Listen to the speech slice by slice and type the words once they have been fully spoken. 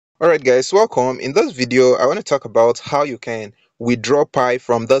Alright guys, welcome. In this video, I want to talk about how you can withdraw Pi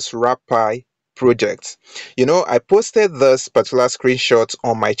from this Wrap Pi project. I posted this particular screenshot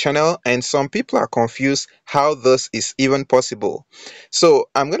on my channel and some people are confused how this is even possible. So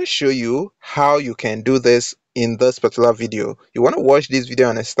I'm going to show you how you can do this in this particular video. You want to watch this video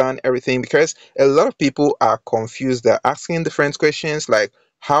and understand everything because a lot of people are confused. They're asking different questions like,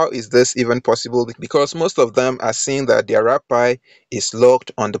 how is this even possible? Because most of them are seeing that their Wrap Pi is locked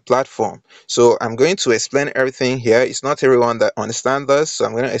on the platform. So I'm going to explain everything here. It's not everyone that understands this, so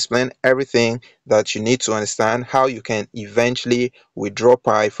I'm going to explain everything that you need to understand how you can eventually withdraw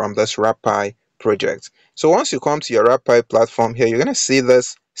Pi from this Wrap Pi project. So once you come to your Wrap Pi platform here, you're going to see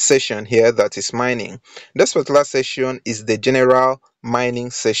this session here that is mining. This particular session is the general mining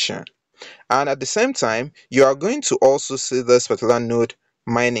session. And at the same time, you are going to also see this particular node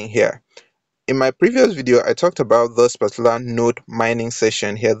mining here. In my previous video, I talked about this particular node mining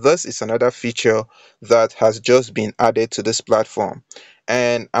session here. This is another feature that has just been added to this platform.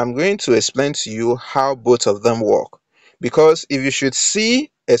 And I'm going to explain to you how both of them work. Because if you should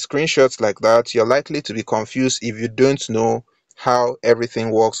see a screenshot like that, you're likely to be confused if you don't know how everything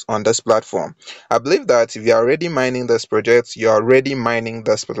works on this platform. I believe that if you're already mining this project, you're already mining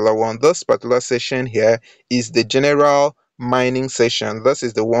this particular one. This particular session here is the general mining session. This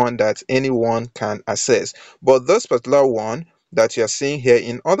is the one that anyone can access, but this particular one that you're seeing here,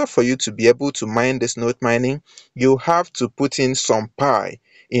 in order for you to be able to mine this node mining, you have to put in some Pi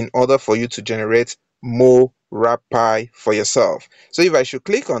in order for you to generate more Wrap Pi for yourself. So if I should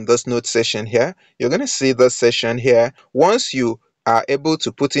click on this node session here, you're going to see this session here. Once you are able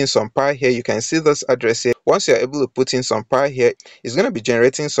to put in some Pi here, you can see this address here. Once you're able to put in some Pi here, it's going to be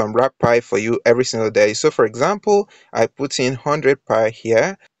generating some Wrap Pi for you every single day. So for example, I put in 100 Pi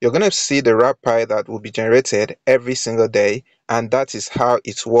here, you're going to see the Wrap Pi that will be generated every single day, and that is how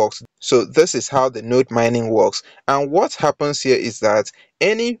it works. So this is how the node mining works. And what happens here is that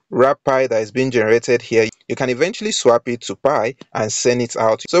any Wrap Pi that is being generated here, you can eventually swap it to Pi and send it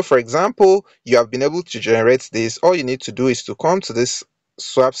out. So for example, you have been able to generate this. All you need to do is to come to this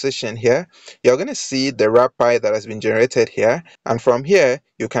swap session here. You're going to see the Wrap Pi that has been generated here, and from here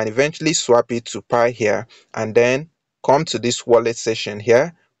you can eventually swap it to Pi here, and then come to this wallet session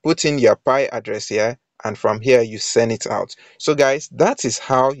here, put in your Pi address here, and from here you send it out. So guys, that is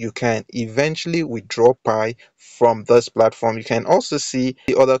how you can eventually withdraw Pi from this platform. You can also see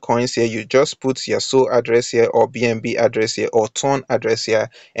the other coins here. You just put your SOL address here, or BNB address here, or TON address here,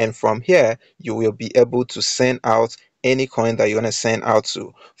 and from here you will be able to send out any coin that you want to send out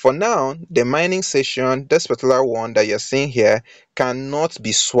to. For now, the mining session, this particular one that you're seeing here, cannot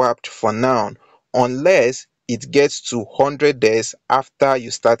be swapped for now unless it gets to 100 days after you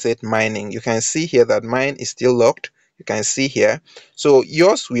started mining. You can see here that mine is still locked. You can see here. So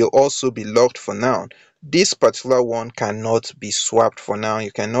yours will also be locked for now. This particular one cannot be swapped for now.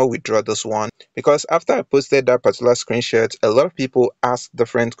 You cannot withdraw this one because after I posted that particular screenshot, a lot of people asked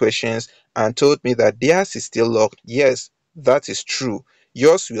different questions and told me that theirs is still locked. Yes, that is true.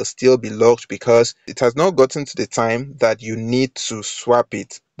 Yours will still be locked because it has not gotten to the time that you need to swap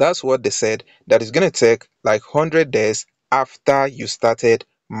it. That's what they said, that is going to take like 100 days after you started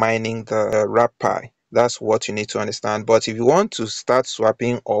mining the Wrap Pi. That's what you need to understand. But if you want to start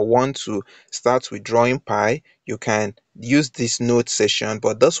swapping or want to start withdrawing Pi, you can use this node session.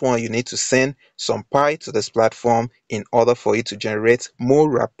 But this one, you need to send some Pi to this platform in order for it to generate more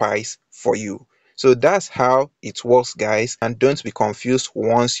Wrap Pis for you. So that's how it works, guys, and don't be confused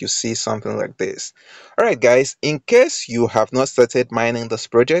once you see something like this. Alright guys, in case you have not started mining this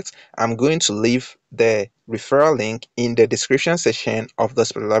project, I'm going to leave the referral link in the description section of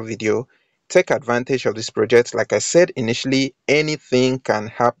this particular video. Take advantage of this project. Like I said initially, anything can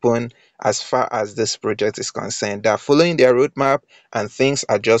happen as far as this project is concerned. They are following their roadmap and things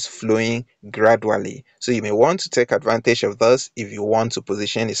are just flowing gradually. So you may want to take advantage of this if you want to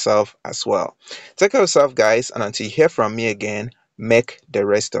position yourself as well. Take care of yourself, guys, and until you hear from me again, make the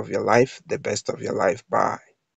rest of your life the best of your life. Bye.